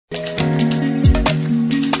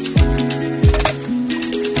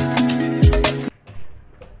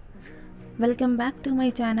Welcome back to my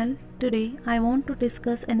channel. Today I want to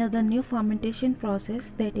discuss another new fermentation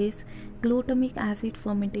process, that is glutamic acid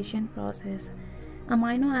fermentation process.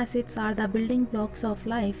 Amino acids are the building blocks of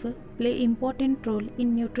life, play important role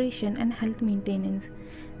in nutrition and health maintenance.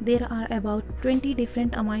 There are about 20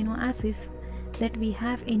 different amino acids that we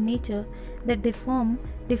have in nature that they form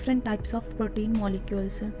different types of protein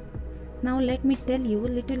molecules. Now let me tell you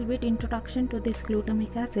a little bit introduction to this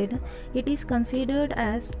glutamic acid. It is considered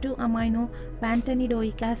as 2-amino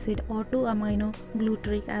pantanidoic acid or 2-amino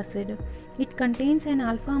glutaric acid. It contains an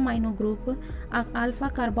alpha amino group, a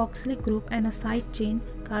alpha carboxylic group and a side chain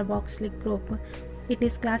carboxylic group. It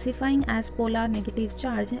is classifying as polar negative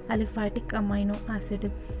charge aliphatic amino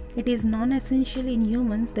acid. It is non-essential in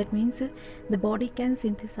humans, that means the body can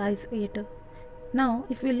synthesize it. Now,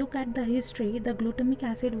 if we look at the history, the glutamic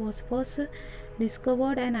acid was first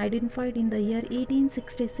discovered and identified in the year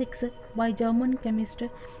 1866 by German chemist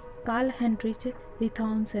Karl Henrich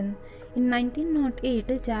Ritthausen. In 1908,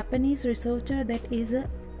 a Japanese researcher, that is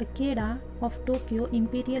Ikeda of Tokyo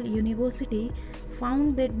Imperial University,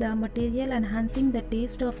 found that the material enhancing the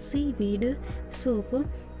taste of seaweed soup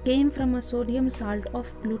came from a sodium salt of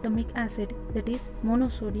glutamic acid, that is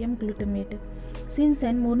monosodium glutamate. Since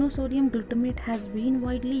then, monosodium glutamate has been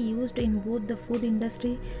widely used in both the food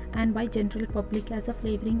industry and by general public as a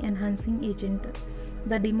flavoring enhancing agent.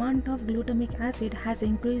 The demand of glutamic acid has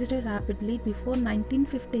increased rapidly. Before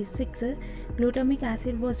 1956, glutamic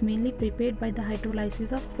acid was mainly prepared by the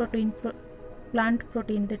hydrolysis of plant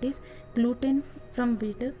protein, that is gluten from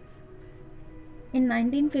wheat. In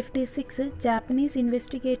 1956, a Japanese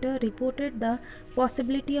investigator reported the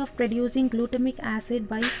possibility of producing glutamic acid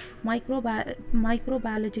by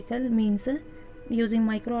microbiological means using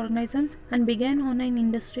microorganisms and began on an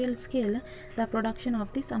industrial scale the production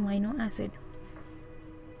of this amino acid.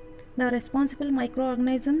 The responsible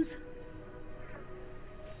microorganisms.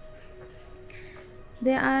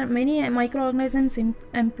 There are many microorganisms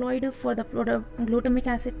employed for the glutamic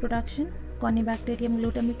acid production. Corynebacterium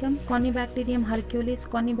glutamicum, Corynebacterium hercules,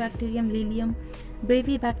 Corynebacterium lilium,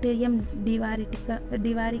 Brevibacterium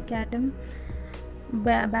divaricatum,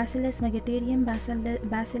 Bacillus megaterium,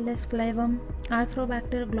 Bacillus flavum,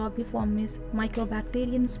 Arthrobacter globiformis,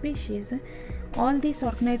 Microbacterium species. All these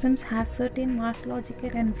organisms have certain morphological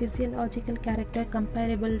and physiological character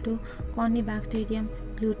comparable to Corynebacterium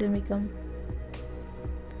glutamicum.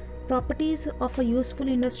 Properties of a useful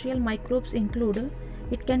industrial microbes include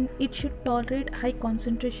it should tolerate high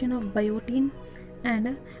concentration of biotin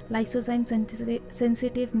and lysozyme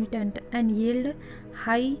sensitive mutant and yield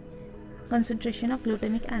high concentration of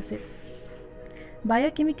glutamic acid.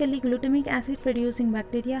 Biochemically, glutamic acid producing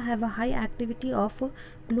bacteria have a high activity of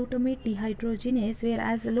glutamate dehydrogenase,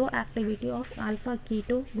 whereas low activity of alpha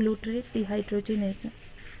ketoglutarate dehydrogenase.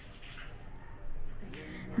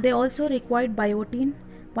 They also require biotin.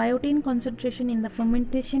 Biotin concentration in the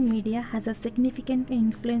fermentation media has a significant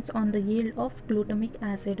influence on the yield of glutamic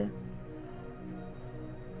acid.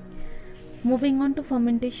 Moving on to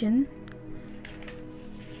fermentation,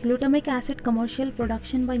 glutamic acid commercial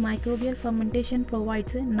production by microbial fermentation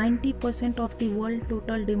provides 90% of the world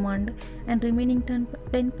total demand, and remaining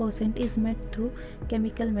 10% is met through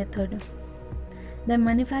chemical method. The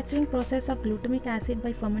manufacturing process of glutamic acid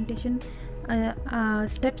by fermentation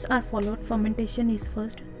steps are followed. Fermentation is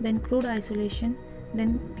first, then crude isolation,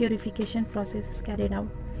 then purification process is carried out.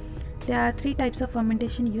 There are 3 types of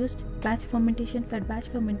fermentation used: batch fermentation, fed batch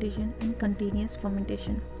fermentation, and continuous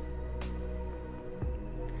fermentation.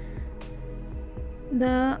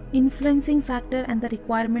 The influencing factor and the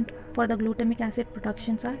requirement for the glutamic acid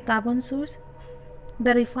productions are carbon source.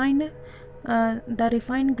 The refined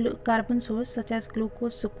carbon source such as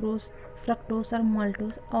glucose, sucrose, fructose or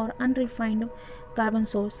maltose, or unrefined carbon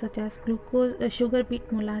source such as glucose, sugar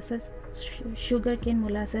beet molasses, sugarcane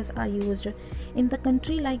molasses are used. In the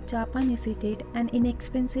country like Japan, acetate, an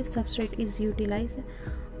inexpensive substrate is utilized,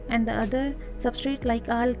 and the other substrate like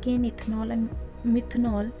alkane, ethanol and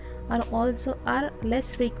methanol are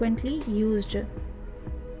less frequently used.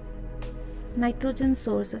 Nitrogen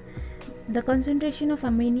source. The concentration of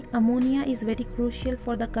ammonia is very crucial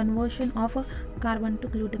for the conversion of carbon to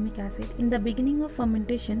glutamic acid. In the beginning of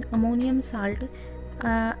fermentation, ammonium salt,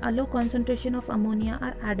 a low concentration of ammonia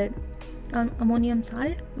are added. Ammonium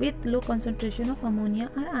salt with low concentration of ammonia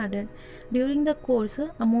are added. During the course,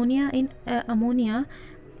 ammonia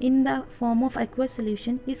in the form of aqueous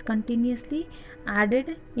solution is continuously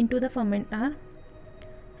added into the fermenter.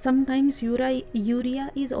 Sometimes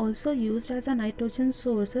urea is also used as a nitrogen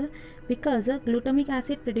source because glutamic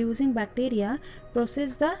acid producing bacteria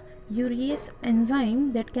process the urease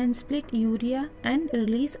enzyme that can split urea and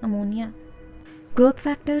release ammonia. Growth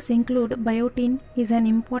factors include biotin is an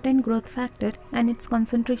important growth factor, and its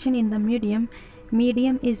concentration in the medium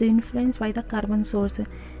is influenced by the carbon source.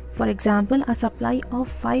 For example, a supply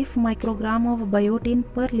of 5 microgram of biotin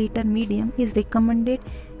per liter medium is recommended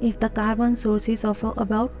if the carbon source is of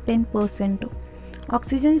about 10%.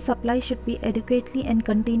 Oxygen supply should be adequately and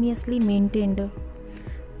continuously maintained.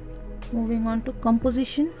 Moving on to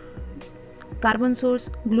composition. Carbon source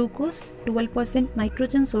glucose 12%,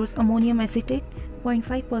 nitrogen source ammonium acetate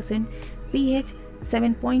 0.5%, pH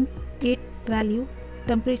 7.8 value,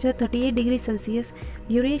 temperature 38 degrees Celsius,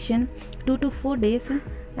 duration 2 to 4 days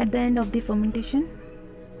at the end of the fermentation.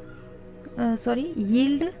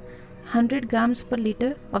 Yield 100 grams per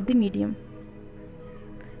liter of the medium.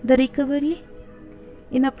 The recovery.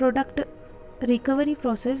 In a product recovery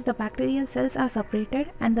process, the bacterial cells are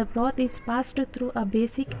separated and the broth is passed through a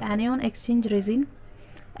basic anion exchange resin.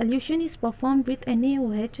 Elution is performed with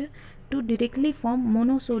NaOH to directly form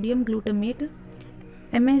monosodium glutamate.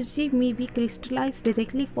 MSG may be crystallized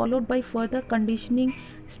directly, followed by further conditioning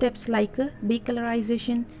steps like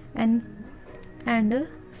decolorization and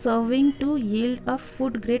serving to yield a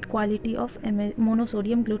food grade quality of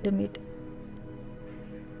monosodium glutamate.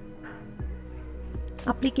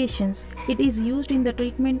 Applications. It is used in the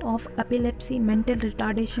treatment of epilepsy, mental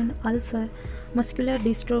retardation, ulcer, muscular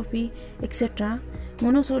dystrophy, etc.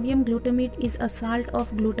 Monosodium glutamate is a salt of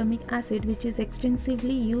glutamic acid which is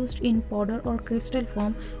extensively used in powder or crystal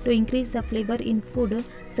form to increase the flavor in food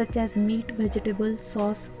such as meat, vegetable,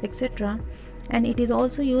 sauce, etc. And it is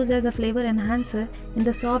also used as a flavor enhancer in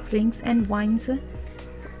the soft drinks and wines.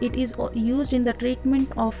 It is used in the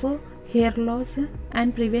treatment of hair loss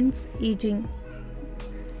and prevents aging.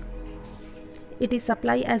 It is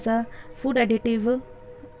supplied as a food additive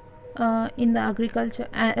in the agriculture.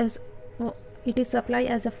 It is supplied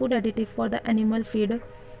as a food additive for the animal feed.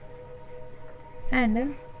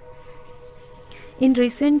 And in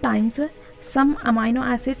recent times, some amino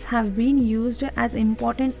acids have been used as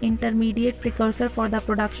important intermediate precursor for the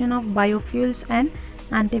production of biofuels and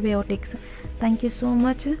antibiotics. Thank you so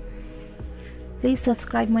much. Please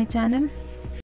subscribe my channel.